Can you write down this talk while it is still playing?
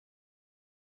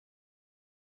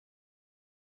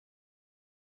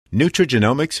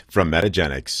Nutrigenomics from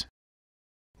Metagenics.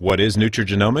 What is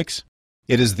nutrigenomics?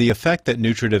 It is the effect that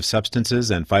nutritive substances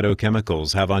and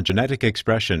phytochemicals have on genetic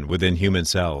expression within human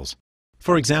cells.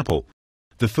 For example,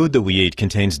 the food that we eat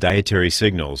contains dietary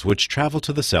signals which travel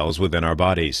to the cells within our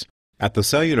bodies. At the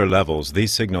cellular levels,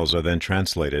 these signals are then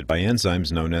translated by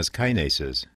enzymes known as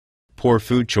kinases. Poor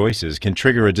food choices can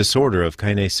trigger a disorder of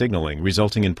kinase signaling,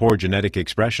 resulting in poor genetic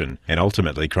expression and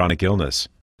ultimately chronic illness.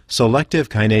 Selective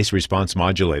kinase response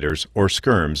modulators, or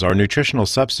SCRMs, are nutritional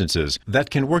substances that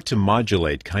can work to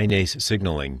modulate kinase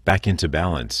signaling back into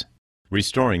balance,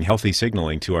 restoring healthy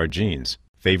signaling to our genes,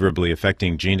 favorably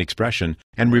affecting gene expression,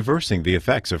 and reversing the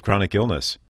effects of chronic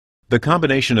illness. The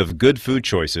combination of good food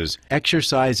choices,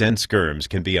 exercise, and SCRMs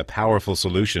can be a powerful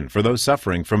solution for those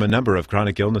suffering from a number of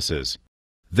chronic illnesses.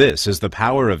 This is the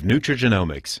power of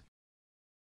nutrigenomics.